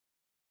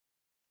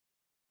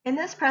In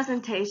this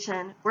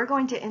presentation, we're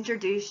going to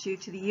introduce you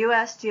to the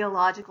U.S.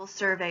 Geological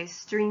Survey's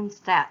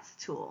StreamStats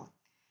tool.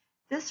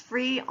 This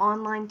free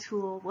online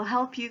tool will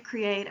help you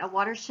create a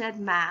watershed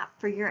map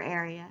for your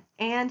area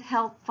and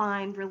help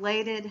find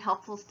related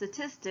helpful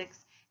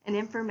statistics and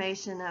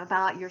information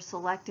about your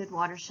selected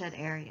watershed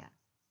area.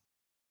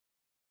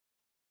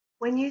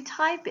 When you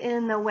type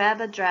in the web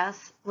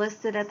address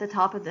listed at the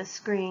top of the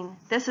screen,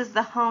 this is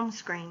the home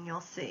screen you'll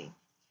see.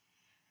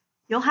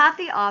 You'll have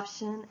the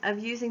option of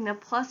using the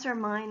plus or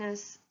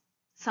minus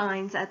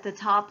signs at the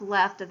top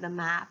left of the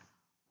map,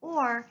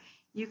 or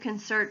you can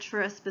search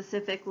for a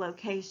specific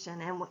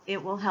location and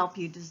it will help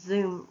you to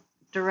zoom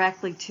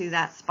directly to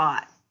that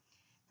spot.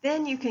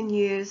 Then you can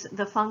use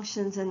the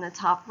functions in the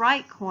top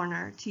right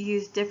corner to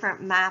use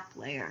different map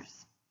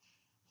layers.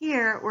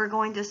 Here we're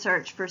going to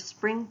search for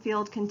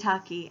Springfield,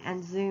 Kentucky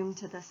and zoom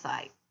to the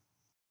site.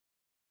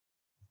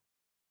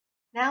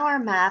 Now our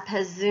map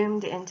has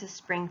zoomed into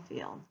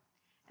Springfield,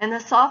 and the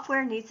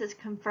software needs to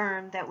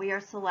confirm that we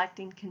are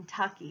selecting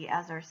Kentucky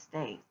as our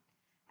state.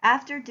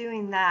 After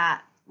doing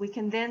that, we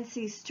can then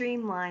see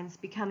streamlines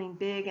becoming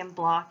big and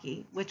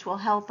blocky, which will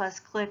help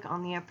us click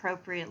on the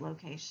appropriate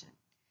location.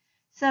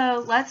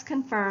 So let's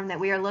confirm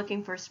that we are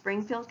looking for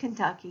Springfield,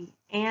 Kentucky,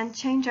 and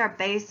change our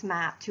base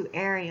map to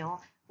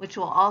aerial, which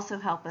will also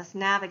help us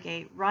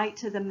navigate right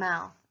to the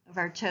mouth of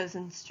our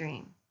chosen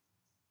stream.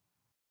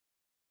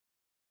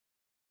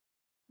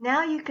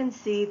 Now you can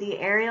see the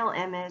aerial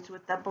image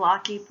with the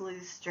blocky blue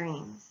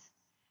streams.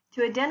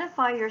 To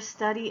identify your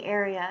study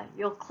area,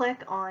 you'll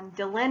click on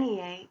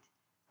Delineate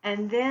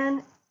and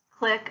then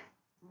click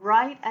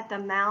right at the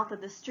mouth of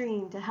the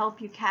stream to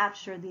help you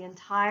capture the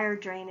entire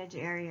drainage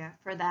area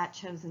for that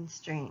chosen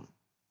stream.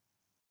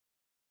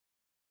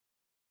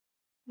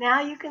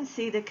 Now you can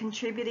see the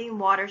contributing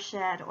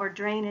watershed or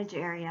drainage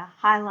area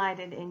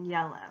highlighted in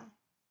yellow.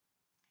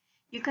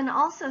 You can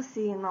also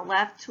see in the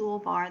left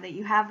toolbar that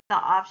you have the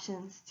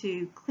options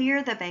to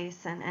clear the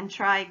basin and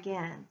try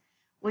again,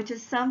 which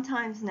is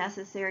sometimes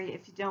necessary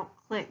if you don't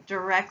click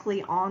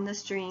directly on the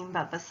stream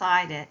but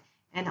beside it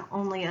and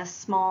only a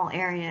small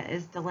area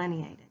is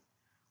delineated.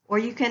 Or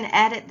you can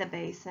edit the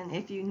basin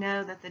if you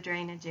know that the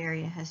drainage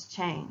area has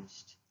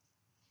changed.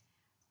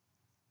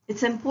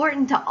 It's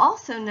important to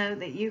also know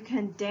that you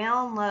can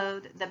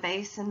download the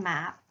basin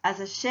map as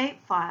a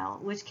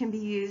shapefile, which can be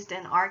used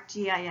in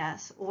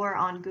ArcGIS or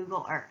on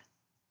Google Earth.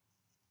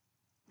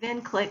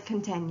 Then click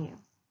Continue.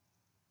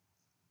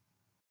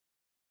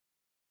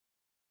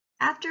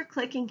 After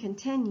clicking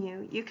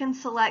Continue, you can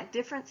select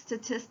different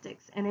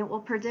statistics and it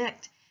will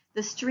predict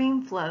the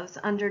stream flows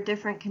under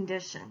different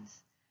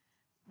conditions.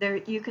 There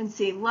you can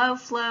see low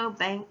flow,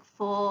 bank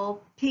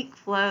full, peak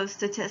flow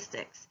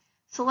statistics.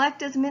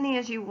 Select as many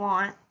as you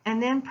want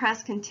and then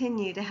press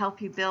Continue to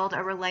help you build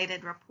a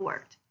related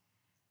report.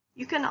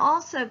 You can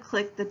also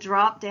click the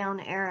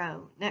drop-down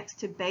arrow next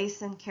to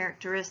Basin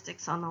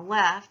Characteristics on the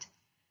left,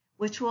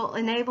 which will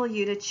enable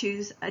you to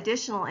choose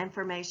additional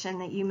information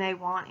that you may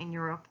want in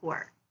your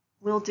report.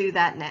 We'll do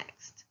that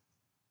next.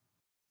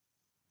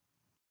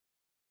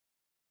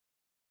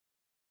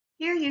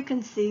 Here you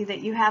can see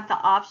that you have the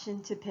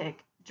option to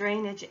pick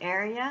drainage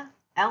area,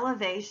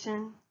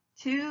 elevation,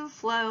 2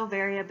 flow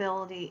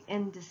variability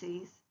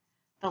indices,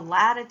 the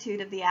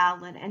latitude of the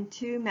outlet, and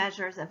 2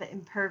 measures of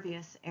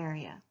impervious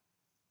area.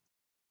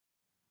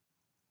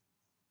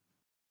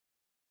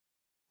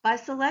 By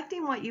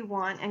selecting what you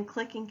want and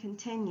clicking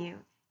Continue,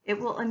 it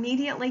will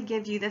immediately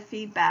give you the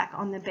feedback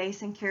on the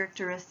basin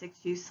characteristics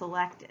you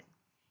selected.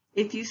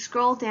 If you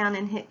scroll down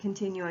and hit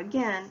Continue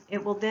again,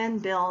 it will then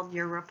build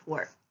your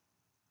report.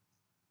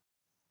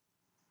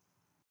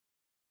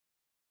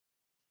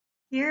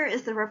 Here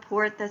is the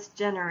report that's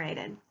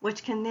generated,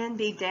 which can then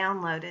be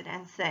downloaded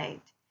and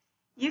saved.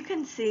 You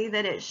can see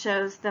that it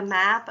shows the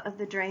map of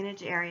the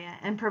drainage area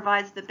and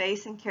provides the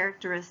basin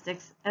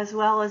characteristics as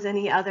well as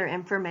any other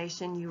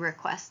information you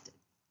requested.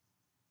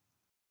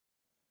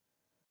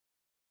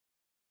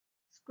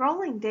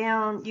 Scrolling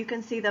down, you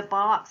can see the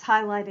box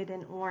highlighted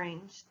in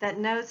orange that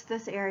notes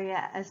this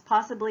area as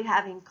possibly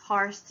having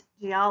karst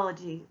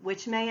geology,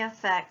 which may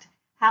affect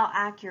how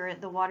accurate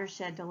the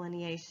watershed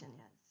delineation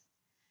is.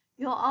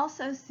 You'll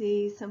also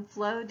see some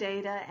flow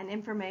data and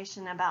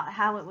information about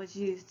how it was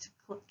used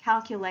to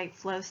calculate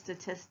flow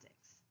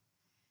statistics.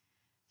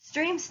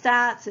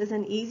 StreamStats is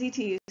an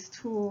easy-to-use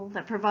tool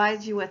that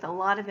provides you with a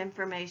lot of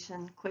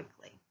information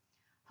quickly.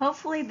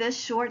 Hopefully this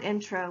short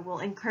intro will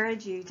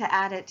encourage you to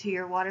add it to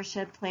your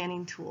watershed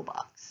planning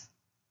toolbox.